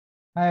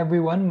Hi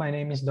everyone, my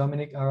name is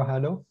Dominic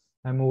Arrojado.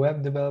 I'm a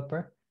web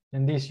developer,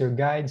 and these are your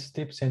guides,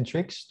 tips, and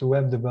tricks to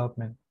web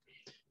development.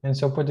 And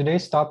so for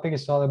today's topic,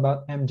 it's all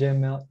about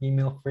MJML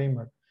email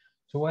framework.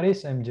 So what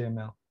is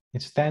MJML?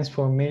 It stands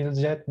for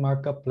Mailjet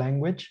Markup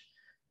Language.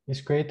 It's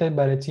created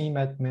by the team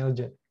at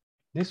Mailjet.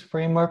 This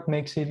framework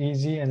makes it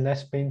easy and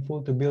less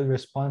painful to build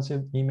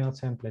responsive email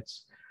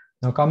templates.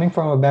 Now, coming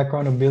from a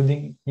background of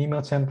building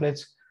email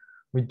templates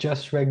with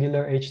just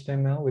regular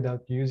HTML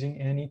without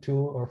using any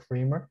tool or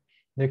framework,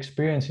 the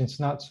experience is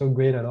not so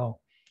great at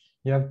all.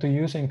 You have to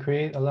use and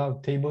create a lot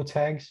of table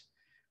tags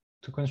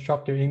to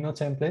construct your email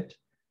template,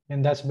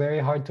 and that's very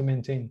hard to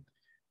maintain.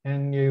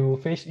 And you will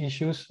face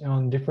issues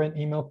on different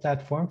email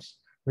platforms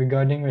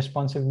regarding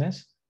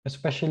responsiveness,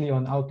 especially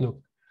on Outlook.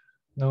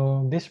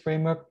 Now, this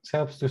framework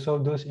helps to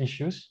solve those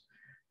issues,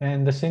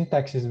 and the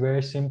syntax is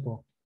very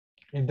simple.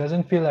 It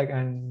doesn't feel like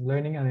I'm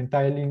learning an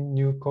entirely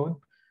new code,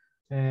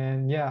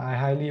 and yeah, I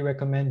highly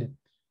recommend it.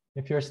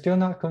 If you're still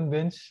not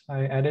convinced,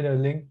 I added a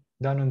link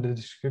down in the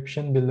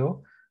description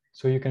below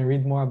so you can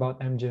read more about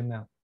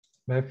MJML.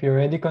 But if you're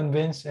already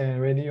convinced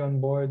and ready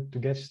on board to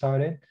get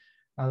started,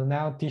 I'll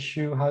now teach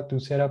you how to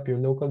set up your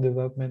local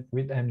development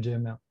with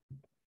MJML.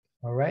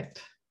 All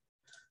right.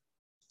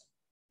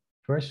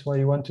 First, what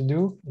you want to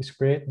do is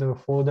create the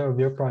folder of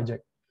your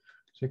project.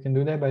 So you can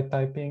do that by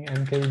typing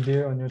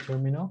mkdir on your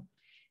terminal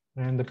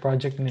and the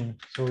project name.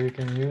 So you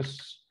can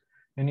use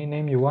any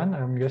name you want.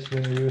 I'm just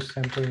going to use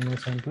sample email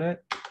template.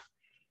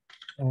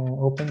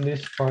 Open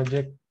this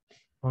project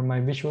on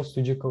my Visual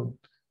Studio Code.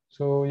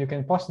 So you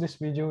can pause this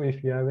video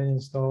if you haven't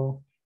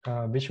installed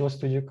Visual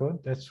Studio Code.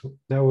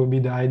 That will be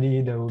the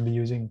IDE that we'll be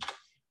using.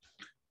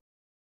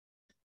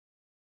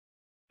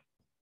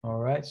 All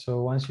right,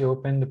 so once you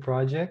open the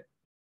project,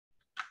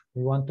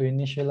 we want to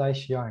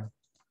initialize Yarn.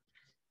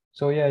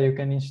 So yeah, you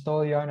can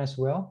install Yarn as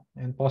well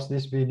and pause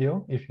this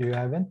video if you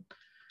haven't.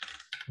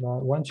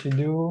 But once you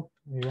do,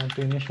 you want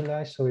to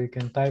initialize, so you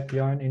can type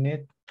yarn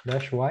init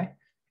 -y.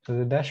 So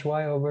the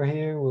 -y over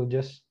here will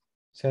just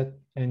set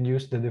and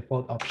use the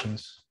default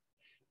options.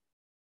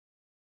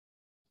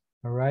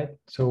 All right,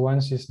 so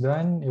once it's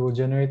done, it will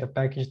generate a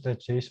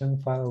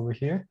package.json file over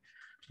here.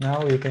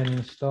 Now we can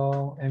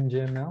install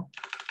MJML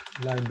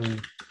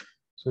library.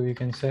 So you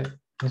can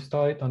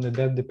install it on the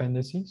dev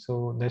dependency.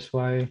 So that's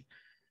why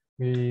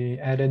we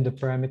added the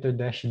parameter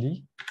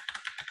 -d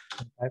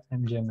and type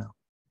MJML.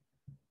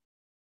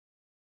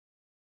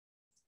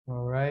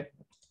 All right,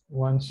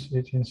 once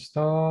it's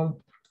installed,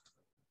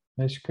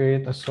 let's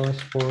create a source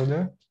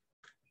folder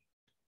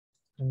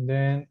and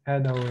then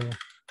add our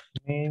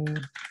main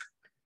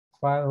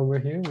file over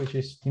here, which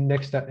is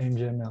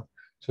index.mjml.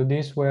 So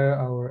this is where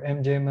our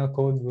MJML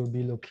code will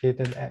be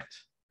located at.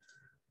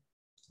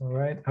 All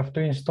right, after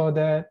you install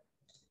that,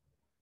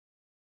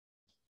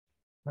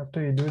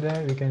 after you do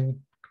that, we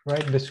can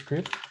write the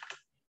script.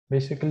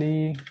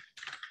 Basically,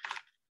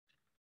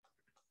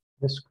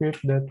 the script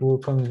that will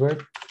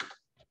convert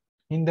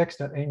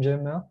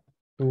index.mjml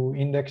to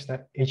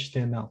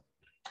index.html,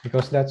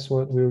 because that's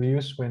what we'll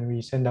use when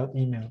we send out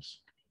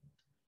emails.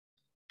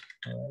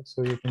 All right,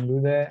 so you can do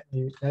that.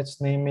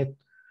 Let's name it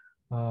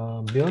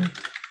build.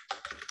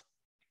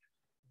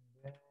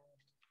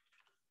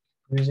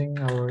 Using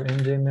our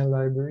MJML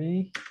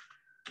library,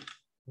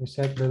 we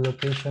set the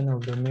location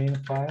of the main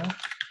file,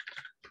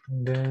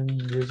 and then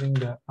using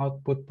the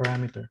output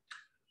parameter,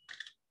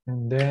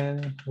 and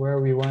then where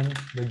we want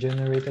the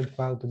generated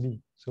file to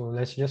be. So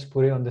let's just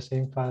put it on the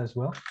same file as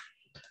well.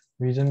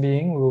 Reason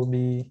being, we'll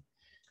be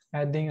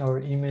adding our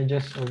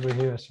images over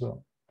here as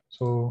well.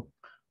 So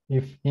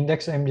if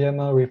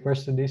index.mjml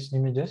refers to these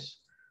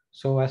images,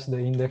 so as the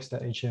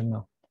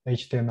index.html.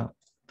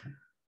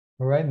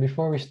 All right,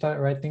 before we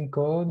start writing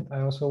code,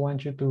 I also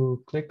want you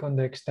to click on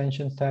the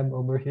extensions tab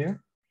over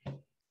here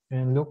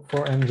and look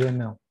for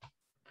MJML.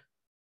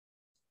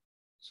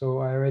 So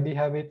I already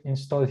have it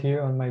installed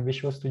here on my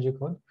Visual Studio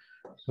Code.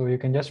 So you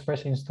can just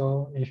press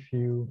install if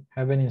you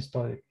haven't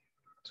installed it.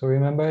 So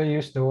remember,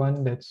 use the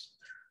one that's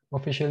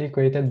officially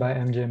created by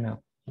MJML.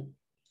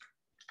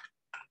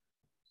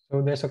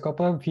 So there's a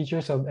couple of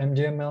features of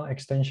MJML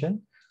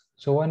extension.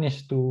 So one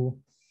is to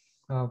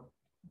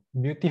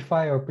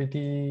beautify or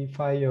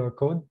prettify your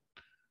code.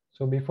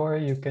 So before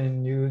you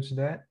can use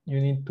that, you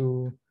need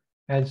to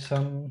add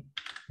some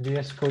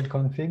VS Code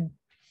config.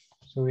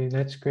 So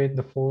let's create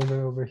the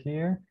folder over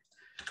here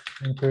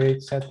and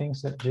create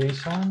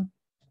settings.json.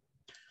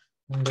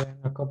 And then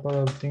a couple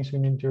of things we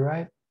need to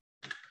write.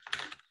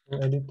 So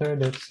editor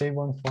that save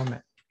on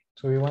format.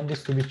 So we want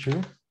this to be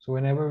true. So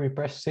whenever we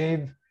press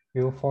save,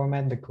 we will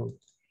format the code.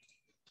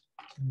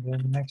 And then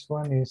the next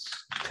one is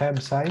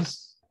tab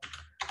size.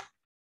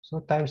 So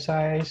tab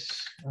size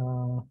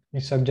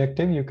is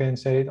subjective. You can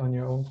set it on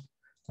your own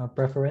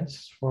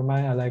preference. For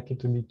mine, I like it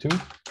to be 2.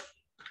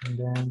 And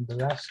then the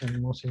last and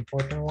most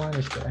important one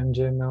is the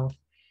MJML.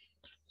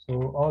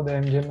 So all the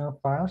MJML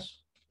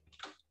files,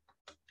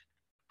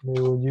 they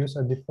will use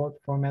a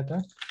default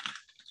formatter,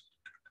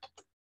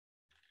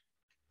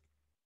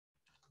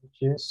 which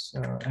is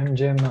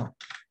MJML.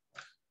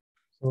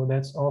 So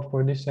that's all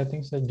for this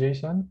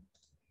settings.json.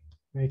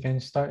 we can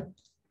start.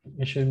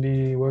 It should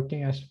be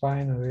working as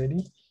fine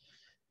already.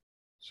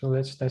 So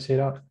let's test it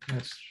out.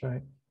 Let's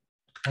try.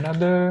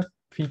 Another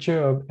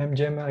feature of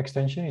MJML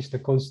extension is the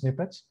code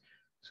snippets.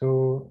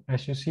 So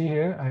as you see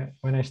here,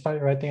 when I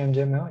start writing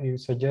MJML, it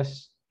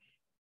suggests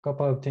a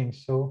couple of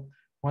things. So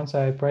once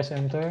I press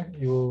enter,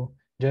 you will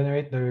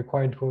generate the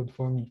required code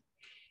for me.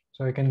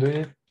 So I can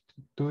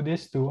do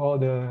this to all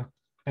the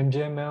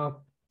MJML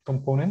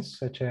components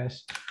such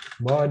as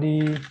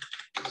body,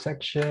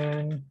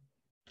 section,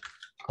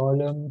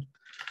 column,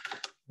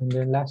 and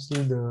then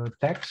lastly the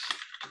text.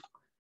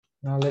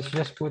 Now let's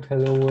just put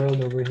hello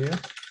world over here.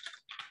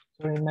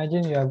 So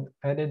imagine you have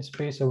added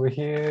space over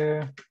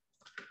here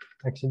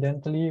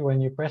accidentally.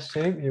 When you press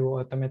save, it will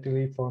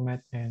automatically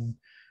format and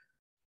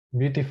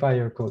beautify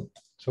your code.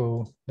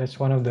 So that's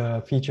one of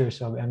the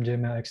features of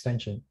MJML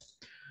extension.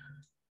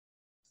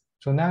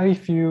 So now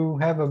if you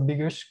have a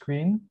bigger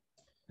screen,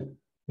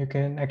 you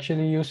can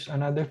actually use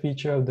another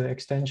feature of the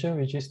extension,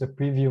 which is the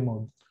preview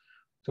mode.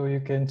 So you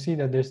can see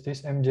that there's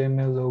this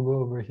MJML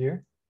logo over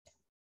here.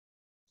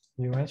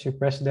 Once you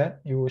press that,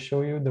 it will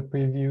show you the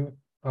preview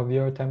of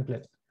your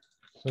template.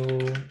 So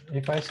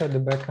if I set the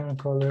background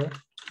color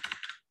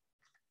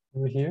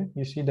over here,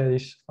 you see that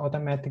it's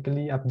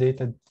automatically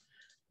updated.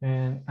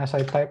 And as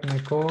I type my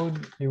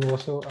code, it will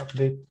also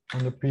update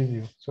on the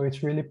preview. So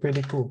it's really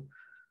pretty cool.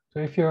 So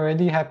if you're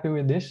already happy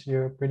with this,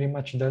 you're pretty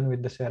much done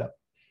with the setup.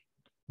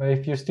 But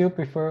if you still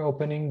prefer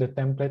opening the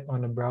template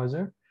on the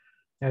browser,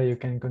 yeah, you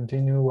can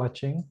continue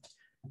watching.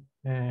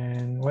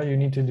 And what you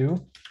need to do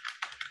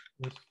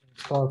is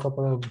install a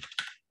couple of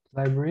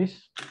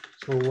libraries.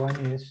 So one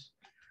is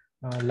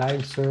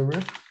live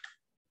server,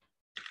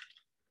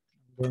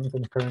 then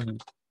concurrently.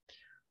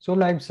 So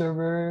live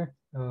server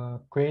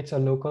creates a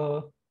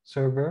local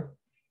server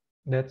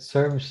that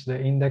serves the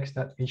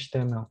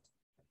index.html.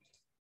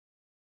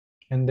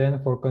 And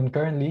then for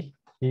concurrently,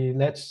 it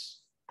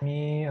lets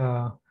me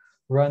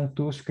run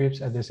two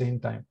scripts at the same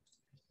time.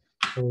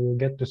 So you'll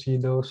get to see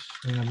those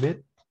in a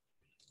bit.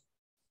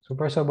 So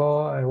first of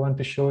all, I want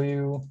to show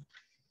you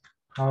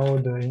how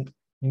the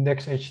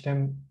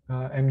index.html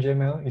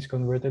MJML is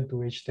converted to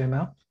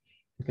HTML.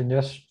 You can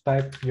just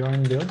type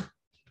yarn build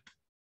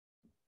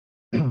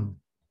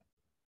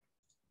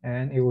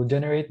and it will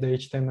generate the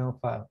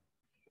HTML file.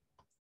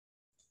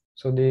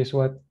 So this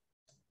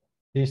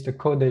is the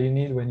code that you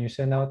need when you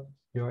send out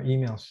your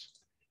emails.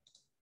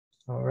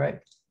 All right.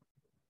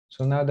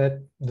 So now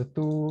that the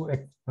two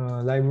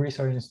libraries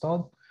are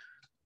installed,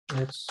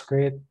 let's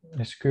create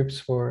the scripts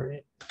for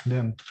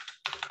them.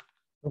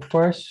 So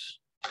first,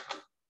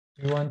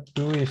 we want to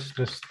do is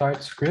the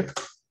start script.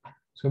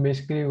 So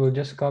basically, we'll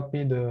just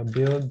copy the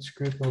build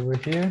script over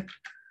here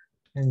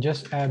and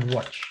just add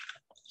watch.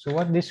 So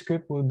what this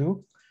script will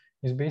do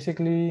is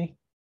basically,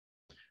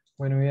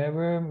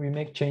 whenever we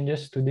make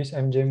changes to this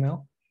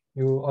MJML,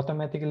 you will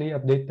automatically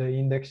update the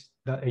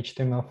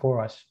index.html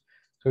for us.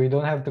 So we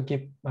don't have to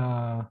keep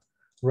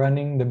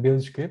running the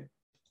build script.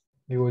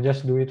 It will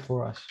just do it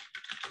for us.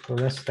 So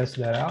let's test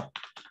that out.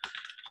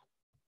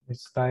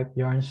 Let's type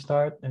yarn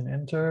start and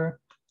enter.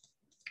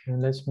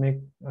 And let's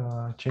make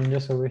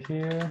changes over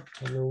here.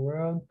 Hello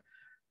world.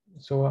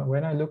 So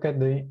when I look at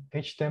the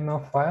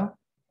HTML file,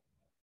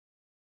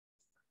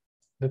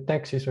 the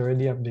text is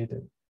already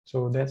updated.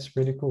 So that's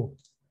pretty cool.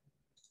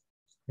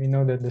 We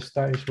know that the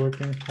start is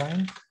working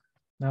fine.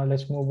 Now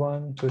let's move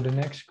on to the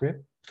next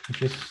script,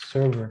 which is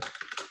server.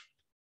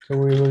 So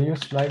we will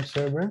use live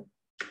server,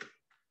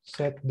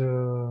 set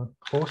the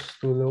host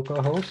to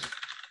localhost,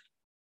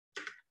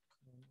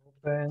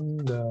 open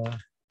the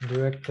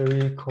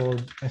directory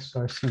called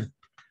src.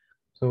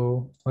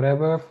 So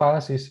whatever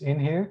files is in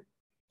here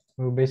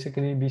will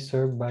basically be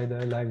served by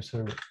the live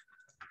server.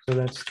 So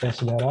let's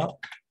test that out.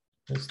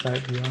 Let's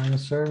type yarn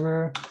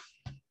server,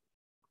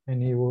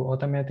 and it will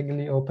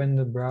automatically open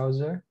the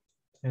browser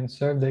and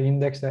serve the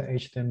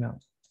index.html.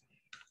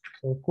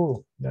 So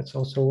cool, that's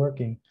also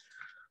working.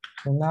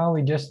 So now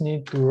we just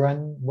need to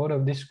run both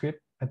of these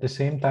scripts at the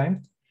same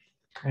time,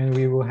 and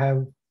we will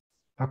have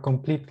a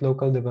complete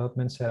local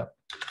development setup.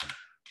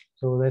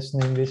 So let's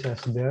name this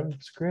as dev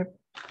script.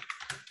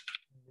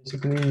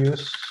 Basically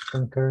use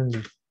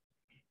concurrently.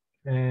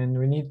 And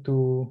we need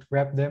to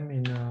wrap them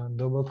in a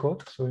double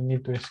quote. So we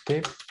need to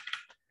escape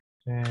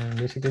and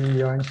basically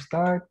yarn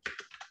start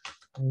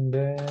and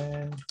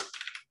then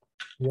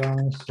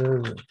yarn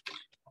server.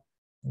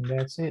 And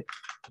that's it.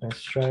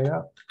 Let's try it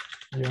out.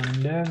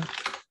 Yarn dev.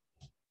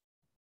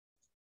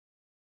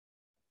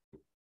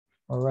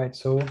 All right,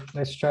 so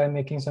let's try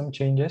making some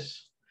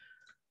changes.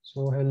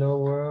 So hello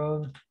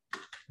world,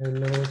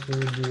 hello to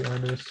the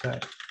other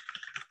side.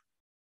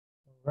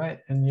 All right,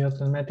 and you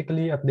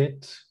automatically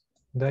update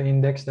the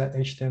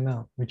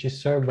index.html, which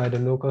is served by the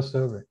local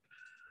server.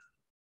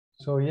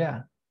 So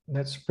yeah,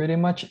 that's pretty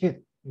much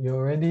it. You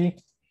already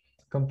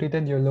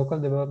completed your local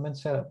development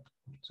setup.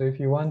 So if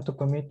you want to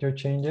commit your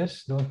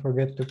changes, don't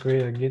forget to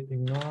create a git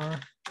ignore.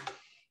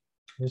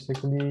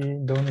 Basically,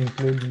 don't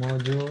include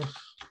modules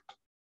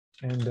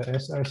and the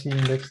src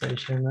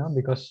index.html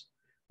because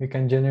we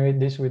can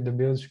generate this with the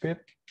build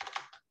script.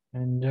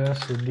 and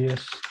just the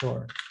DS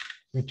store,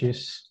 which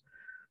is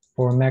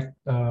for Mac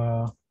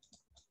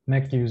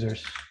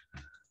users.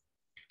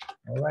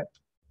 All right.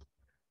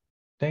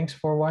 Thanks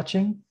for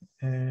watching,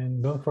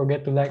 and don't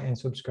forget to like and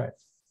subscribe.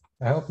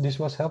 I hope this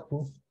was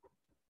helpful.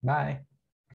 Bye.